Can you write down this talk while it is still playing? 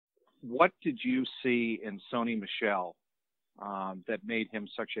what did you see in Sony Michel that made him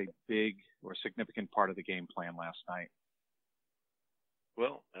such a big or significant part of the game plan last night?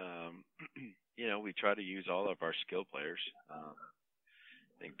 Well, we try to use all of our skill players.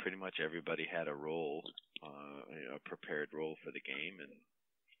 I think pretty much everybody had a role, a prepared role for the game, and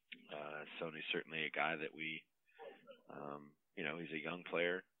Sony's certainly a guy that we, he's a young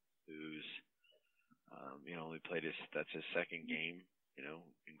player who's, only played that's his second game,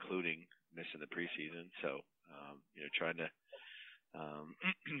 including missing the preseason. So, trying to,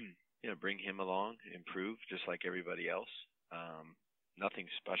 bring him along, improve just like everybody else. Nothing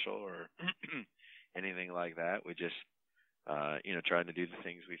special or anything like that. We just, trying to do the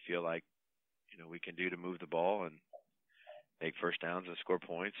things we feel like, we can do to move the ball and make first downs and score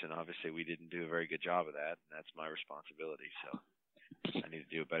points. And obviously we didn't do a very good job of that. And that's my responsibility. So I need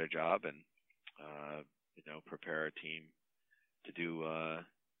to do a better job and, prepare our team to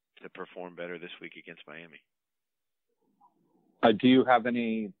to perform better this week against Miami. Do you have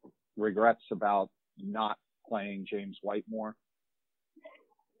any regrets about not playing James White more?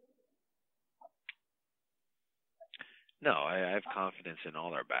 No, I have confidence in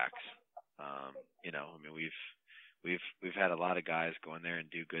all our backs. We've had a lot of guys go in there and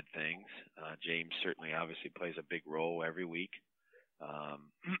do good things. James certainly obviously plays a big role every week.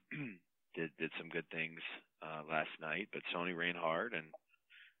 Did some good things last night, but Sony ran hard, and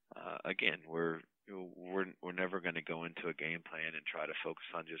again, we're never going to go into a game plan and try to focus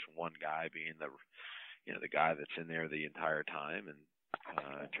on just one guy being the guy that's in there the entire time, and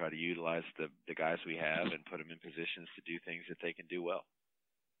try to utilize the guys we have and put them in positions to do things that they can do well.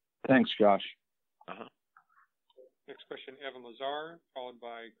 Thanks, Josh. Uh-huh. Next question, Evan Lazar, followed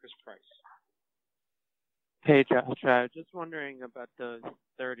by Chris Price. Hey, Josh. Just wondering about those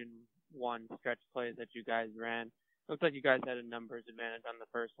 3rd and 1 stretch plays that you guys ran. Looks like you guys had a numbers advantage on the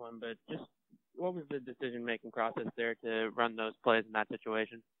first one, but just what was the decision-making process there to run those plays in that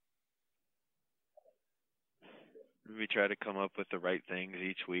situation? We try to come up with the right things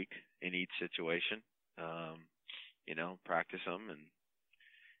each week in each situation, practice them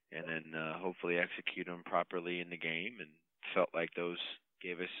and then hopefully execute them properly in the game, and felt like those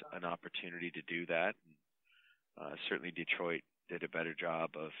gave us an opportunity to do that. And, certainly Detroit did a better job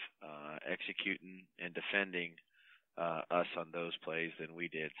of executing and defending us on those plays than we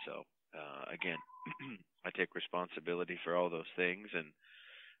did. So, again, I take responsibility for all those things, and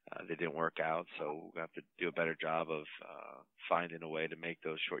they didn't work out, so we have to do a better job of finding a way to make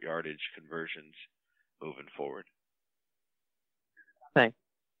those short yardage conversions moving forward. Thanks.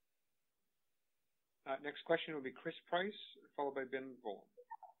 Next question will be Chris Price, followed by Ben Volen.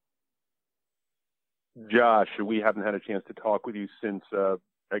 Josh, we haven't had a chance to talk with you since,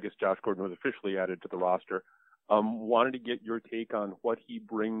 I guess, Josh Gordon was officially added to the roster. Wanted to get your take on what he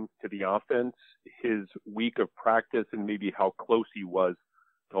brings to the offense, his week of practice, and maybe how close he was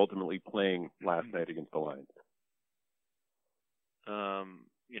to ultimately playing last night against the Lions.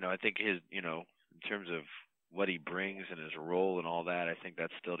 I think his, in terms of what he brings and his role and all that, I think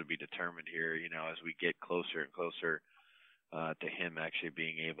that's still to be determined here, as we get closer and closer to him actually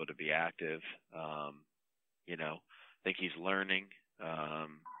being able to be active. I think he's learning.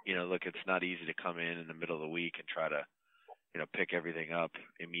 Look, it's not easy to come in the middle of the week and try to, pick everything up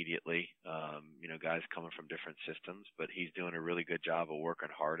immediately. Guys coming from different systems, but he's doing a really good job of working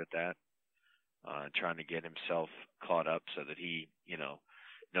hard at that, trying to get himself caught up so that he,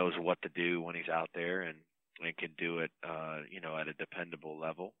 knows what to do when he's out there and can do it, at a dependable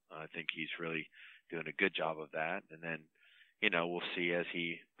level. I think he's really doing a good job of that. And then, we'll see as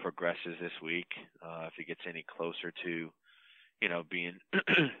he progresses this week, if he gets any closer to, being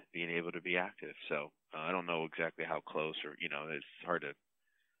being able to be active. So I don't know exactly how close, or it's hard to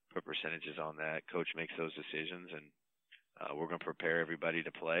put percentages on that. Coach makes those decisions, and we're going to prepare everybody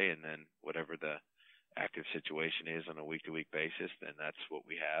to play, and then whatever the active situation is on a week-to-week basis, then that's what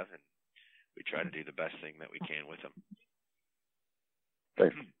we have, and we try to do the best thing that we can with them.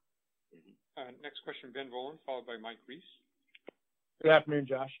 Thanks. Next question, Ben Volen, followed by Mike Reese. Good afternoon,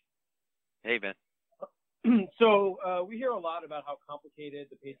 Josh. Hey, Ben. So we hear a lot about how complicated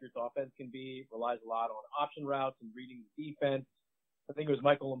the Patriots offense can be, relies a lot on option routes and reading the defense. I think it was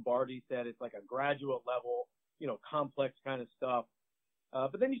Michael Lombardi said it's like a graduate level, complex kind of stuff.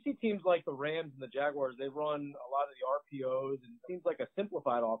 But then you see teams like the Rams and the Jaguars, they run a lot of the RPOs, and it seems like a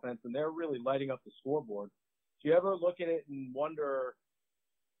simplified offense, and they're really lighting up the scoreboard. Do you ever look at it and wonder,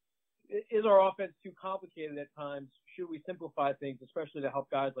 is our offense too complicated at times? Should we simplify things, especially to help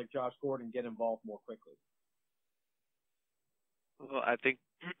guys like Josh Gordon get involved more quickly? Well, I think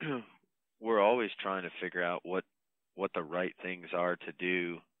we're always trying to figure out what the right things are to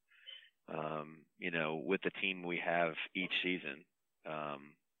do, with the team we have each season,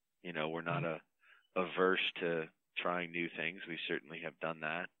 we're not averse to trying new things. We certainly have done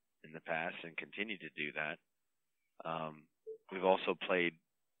that in the past and continue to do that. We've also played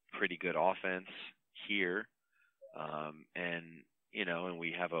pretty good offense here, and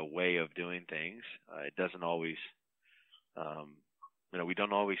we have a way of doing things. It doesn't always, we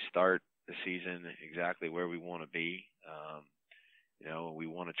don't always start the season exactly where we want to be. We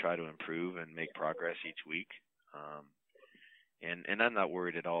want to try to improve and make progress each week. And I'm not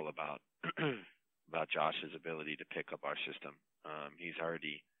worried at all about about Josh's ability to pick up our system. He's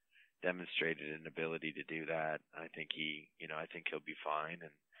already demonstrated an ability to do that. I think he'll be fine.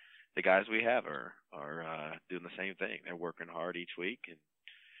 And the guys we have are doing the same thing. They're working hard each week, and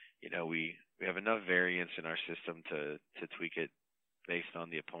we have enough variance in our system to tweak it based on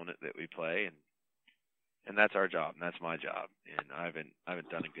the opponent that we play, and that's our job, and that's my job. And I haven't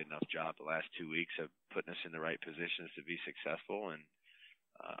done a good enough job the last 2 weeks of putting us in the right positions to be successful, and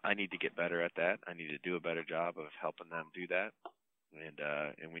I need to get better at that. I need to do a better job of helping them do that,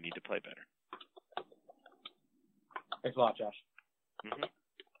 and we need to play better. Thanks a lot, Josh. Mm-hmm.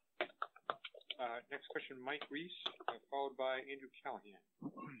 Next question, Mike Reese, followed by Andrew Callahan.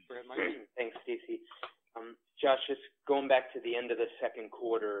 Go ahead, Mike. Thanks, Stacy. Josh, just going back to the end of the second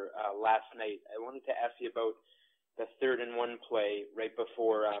quarter last night, I wanted to ask you about the 3rd and 1 play right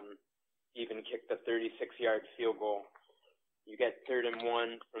before even kicked the 36-yard field goal. You get 3rd and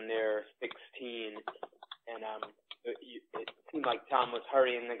 1 from their 16, and it seemed like Tom was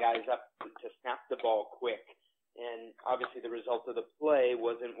hurrying the guys up to snap the ball quick. And obviously the result of the play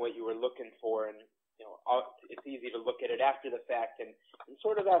wasn't what you were looking for, and it's easy to look at it after the fact and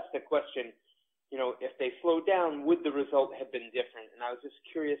sort of ask the question, if they slowed down, would the result have been different? And I was just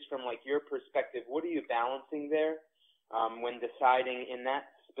curious from your perspective, what are you balancing there when deciding in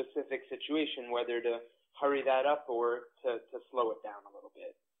that specific situation whether to hurry that up or to slow it down a little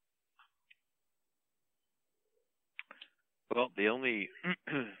bit? Well, the only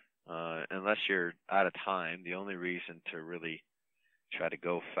unless you're out of time, the only reason to really try to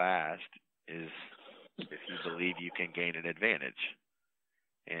go fast is if you believe you can gain an advantage.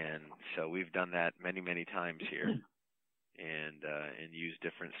 And so we've done that many, many times here and use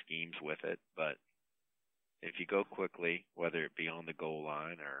different schemes with it. But if you go quickly, whether it be on the goal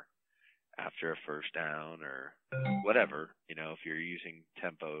line or after a first down or whatever, if you're using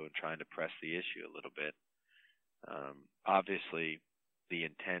tempo and trying to press the issue a little bit, obviously the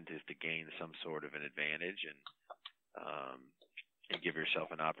intent is to gain some sort of an advantage and give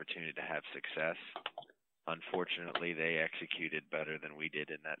yourself an opportunity to have success. Unfortunately, they executed better than we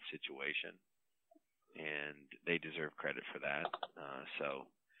did in that situation, and they deserve credit for that.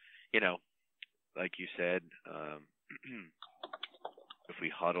 Like you said, if we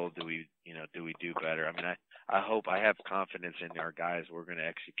huddle, do we do better? I mean, I have confidence in our guys. We're going to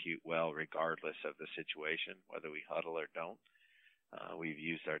execute well regardless of the situation, whether we huddle or don't. We've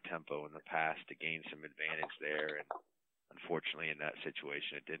used our tempo in the past to gain some advantage there, and unfortunately in that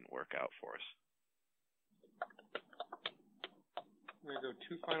situation it didn't work out for us. We're going to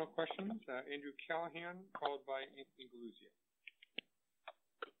go 2 final questions. Andrew Callahan, followed by Anthony Galuzia.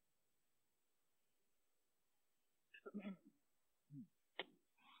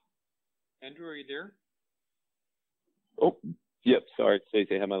 Andrew, are you there? Oh, yep. Sorry,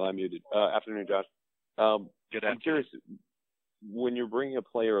 Stacey, I had my line muted. Afternoon, Josh. Good afternoon. I'm curious, when you're bringing a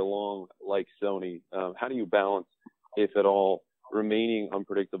player along like Sony, how do you balance, if at all, remaining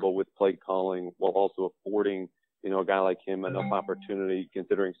unpredictable with play calling while also affording, a guy like him enough opportunity,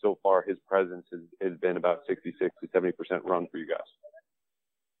 considering so far his presence has been about 66 to 70% run for you guys?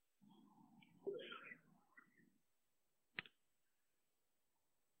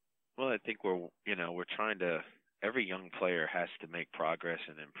 Well, I think we're trying to. Every young player has to make progress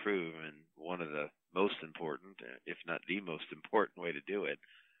and improve, and one of the most important, if not the most important way to do it,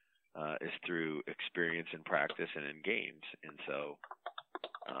 is through experience in practice and in games. And so,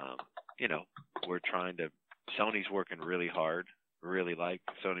 we're trying to. Sony's working really hard. Really like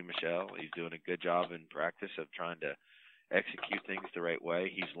Sony Michel. He's doing a good job in practice of trying to execute things the right way.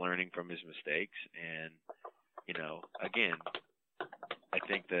 He's learning from his mistakes, and again, I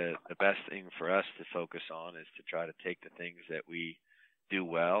think the best thing for us to focus on is to try to take the things that we do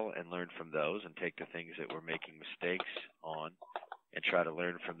well and learn from those, and take the things that we're making mistakes on and try to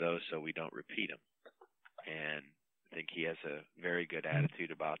learn from those so we don't repeat them. And I think he has a very good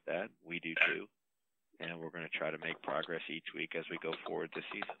attitude about that. We do too. And we're going to try to make progress each week as we go forward this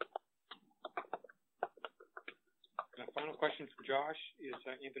season. And the final question for Josh is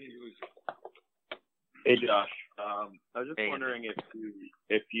Anthony Galuzia. Hey, Josh. I was just wondering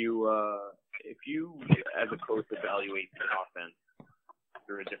if you as a coach evaluate the offense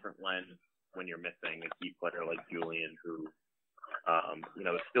through a different lens when you're missing a key player like Julian, who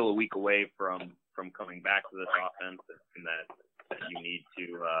is still a week away from coming back to this offense, and that you need to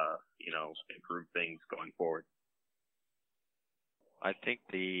improve things going forward. I think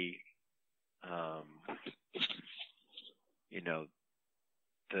the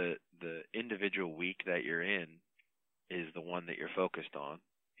individual week that you're in is the one that you're focused on,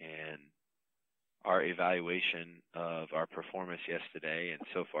 and our evaluation of our performance yesterday and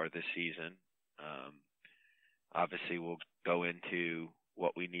so far this season, obviously we'll go into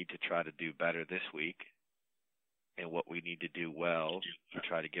what we need to try to do better this week and what we need to do well to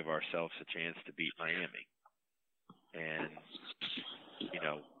try to give ourselves a chance to beat Miami. And,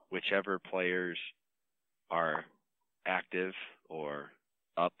 whichever players are active or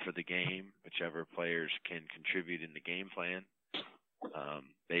up for the game, whichever players can contribute in the game plan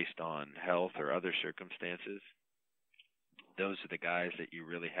based on health or other circumstances, those are the guys that you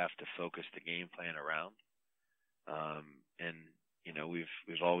really have to focus the game plan around.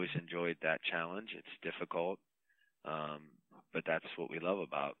 We've always enjoyed that challenge. It's difficult, but that's what we love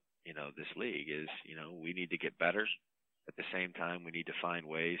about this league is we need to get better. At the same time, we need to find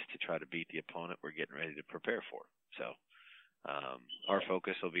ways to try to beat the opponent we're getting ready to prepare for. So our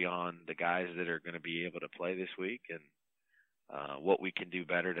focus will be on the guys that are going to be able to play this week and what we can do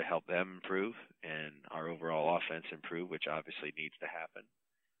better to help them improve and our overall offense improve, which obviously needs to happen.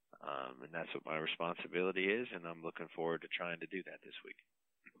 And that's what my responsibility is, and I'm looking forward to trying to do that this week.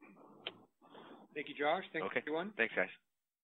 Thank you, Josh. Thanks, okay. everyone. Thanks, guys.